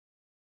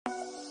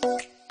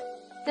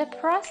The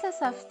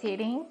process of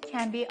teething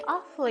can be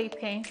awfully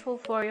painful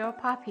for your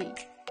puppy.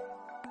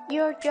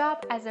 Your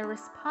job as a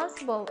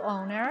responsible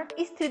owner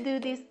is to do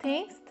these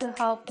things to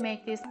help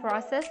make this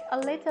process a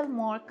little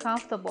more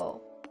comfortable.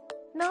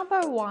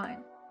 Number 1.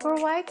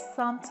 Provide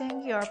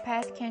something your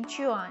pet can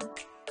chew on.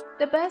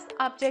 The best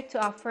object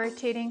to offer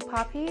teething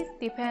puppies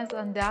depends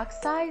on dog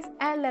size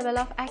and level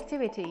of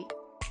activity.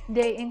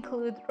 They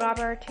include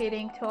rubber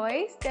teething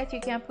toys that you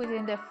can put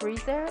in the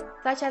freezer,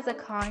 such as a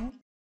Kong,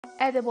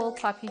 edible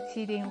puppy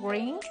teething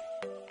rings,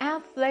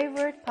 and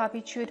flavored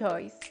puppy chew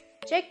toys.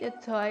 Check the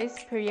toys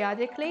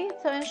periodically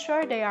to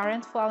ensure they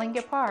aren't falling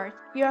apart.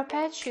 Your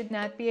pet should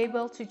not be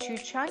able to chew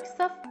chunks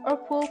of or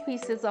pull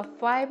pieces of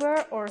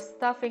fiber or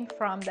stuffing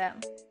from them.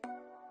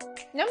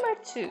 Number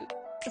 2.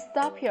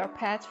 Stop your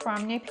pet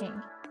from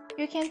nipping.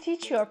 You can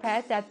teach your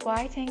pet that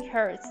biting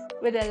hurts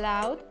with a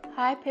loud,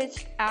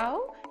 high-pitched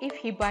ow if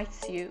he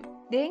bites you.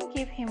 Then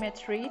give him a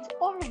treat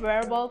or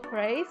verbal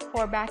praise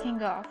for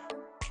backing off.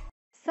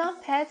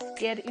 Some pets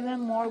get even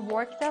more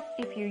worked up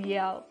if you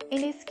yell. In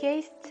this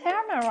case,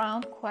 turn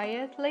around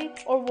quietly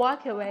or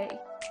walk away.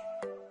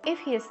 If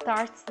he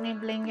starts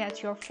nibbling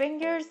at your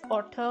fingers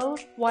or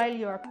toes while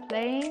you're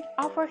playing,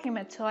 offer him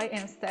a toy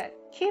instead.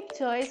 Keep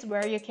toys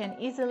where you can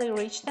easily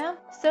reach them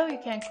so you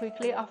can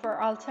quickly offer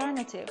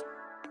alternatives.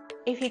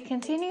 If he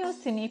continues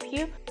to nip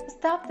you,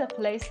 stop the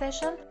play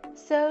session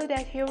so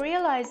that he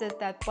realizes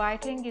that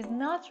biting is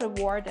not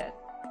rewarded.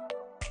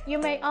 You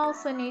may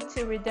also need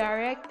to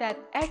redirect that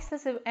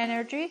excessive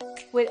energy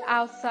with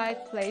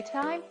outside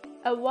playtime,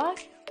 a walk,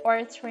 or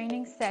a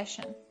training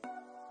session.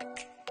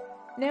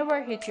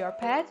 Never hit your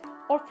pet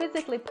or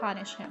physically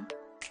punish him.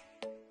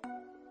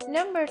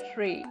 Number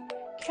 3.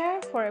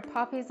 Care for a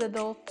puppy's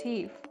adult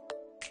teeth.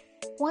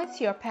 Once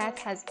your pet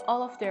has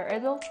all of their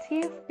adult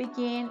teeth,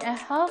 begin a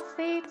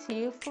healthy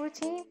teeth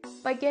routine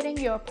by getting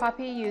your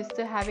puppy used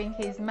to having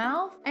his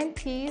mouth and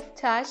teeth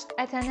touched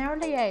at an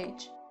early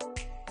age.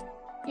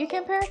 You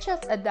can purchase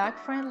a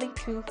dog-friendly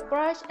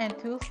toothbrush and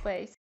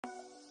toothpaste.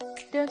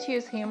 Don't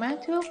use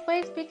human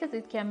toothpaste because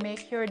it can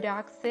make your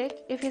dog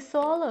sick if he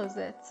swallows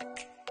it.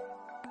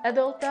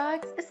 Adult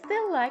dogs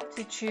still like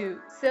to chew,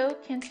 so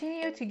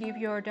continue to give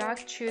your dog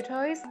chew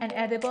toys and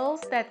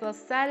edibles that will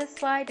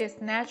satisfy this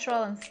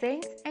natural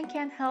instinct and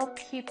can help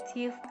keep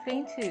teeth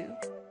clean too.